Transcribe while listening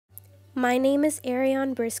My name is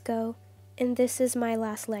Ayreon Briscoe, and this is my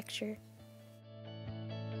last lecture.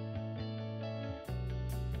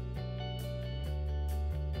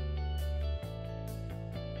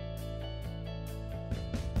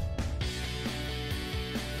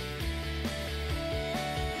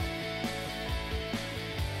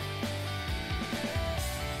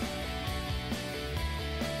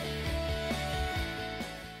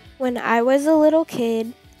 When I was a little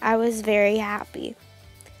kid, I was very happy.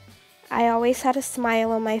 I always had a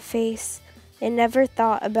smile on my face and never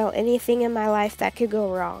thought about anything in my life that could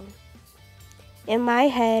go wrong. In my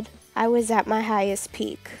head, I was at my highest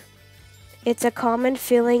peak. It's a common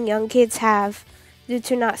feeling young kids have due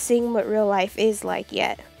to not seeing what real life is like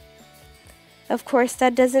yet. Of course,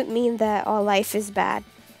 that doesn't mean that all life is bad,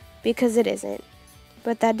 because it isn't.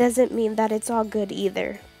 But that doesn't mean that it's all good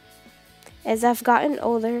either. As I've gotten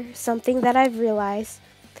older, something that I've realized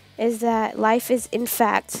is that life is, in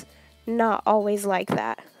fact, not always like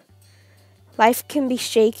that. Life can be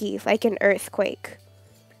shaky, like an earthquake.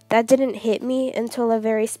 That didn't hit me until a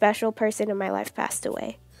very special person in my life passed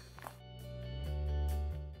away.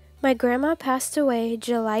 My grandma passed away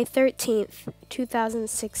July 13th,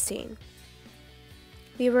 2016.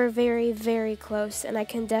 We were very, very close, and I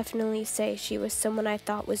can definitely say she was someone I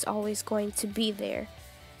thought was always going to be there,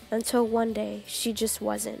 until one day she just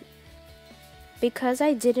wasn't. Because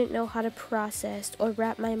I didn't know how to process or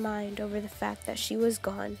wrap my mind over the fact that she was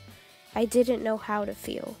gone, I didn't know how to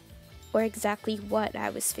feel, or exactly what I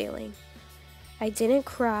was feeling. I didn't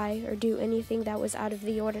cry or do anything that was out of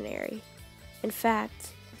the ordinary. In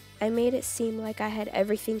fact, I made it seem like I had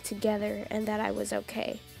everything together and that I was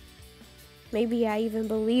okay. Maybe I even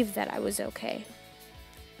believed that I was okay.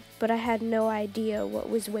 But I had no idea what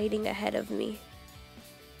was waiting ahead of me.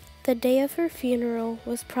 The day of her funeral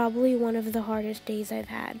was probably one of the hardest days I've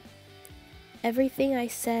had. Everything I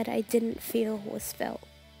said I didn't feel was felt.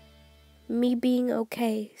 Me being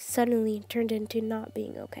okay suddenly turned into not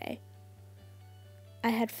being okay. I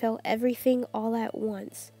had felt everything all at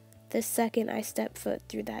once the second I stepped foot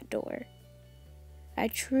through that door. I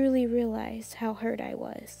truly realized how hurt I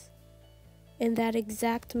was. In that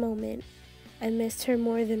exact moment, I missed her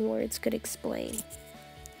more than words could explain.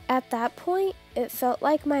 At that point, it felt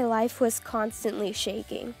like my life was constantly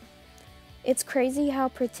shaking. It's crazy how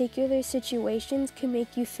particular situations can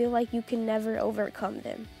make you feel like you can never overcome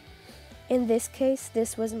them. In this case,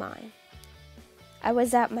 this was mine. I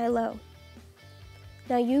was at my low.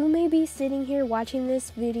 Now you may be sitting here watching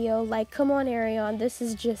this video like, come on Ayreon, this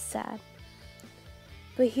is just sad.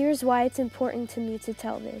 But here's why it's important to me to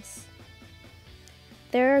tell this.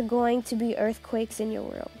 There are going to be earthquakes in your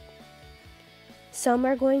world. Some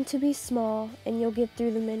are going to be small and you'll get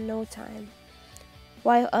through them in no time,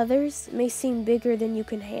 while others may seem bigger than you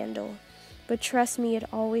can handle, but trust me, it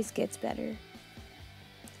always gets better.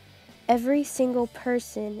 Every single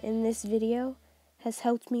person in this video has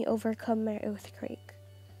helped me overcome my earthquake.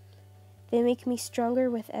 They make me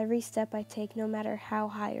stronger with every step I take, no matter how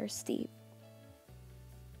high or steep.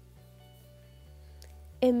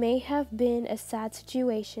 It may have been a sad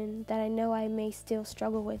situation that I know I may still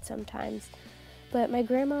struggle with sometimes, but my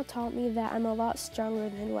grandma taught me that I'm a lot stronger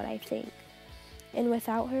than what I think. And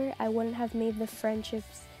without her, I wouldn't have made the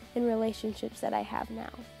friendships and relationships that I have now.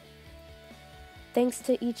 Thanks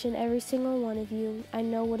to each and every single one of you, I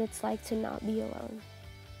know what it's like to not be alone.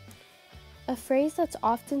 A phrase that's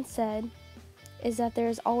often said is that there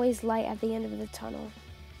is always light at the end of the tunnel.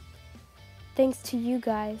 Thanks to you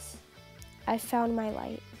guys, I found my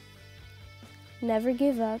light. Never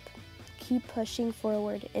give up. Keep pushing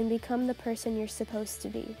forward and become the person you're supposed to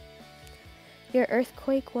be. Your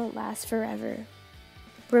earthquake won't last forever.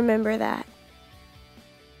 Remember that.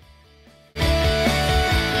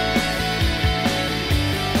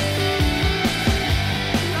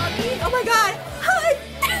 Oh my God! Hi!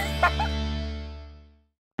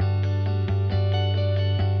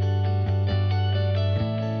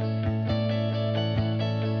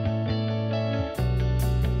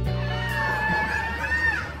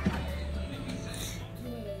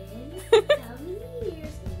 How many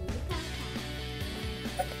years will you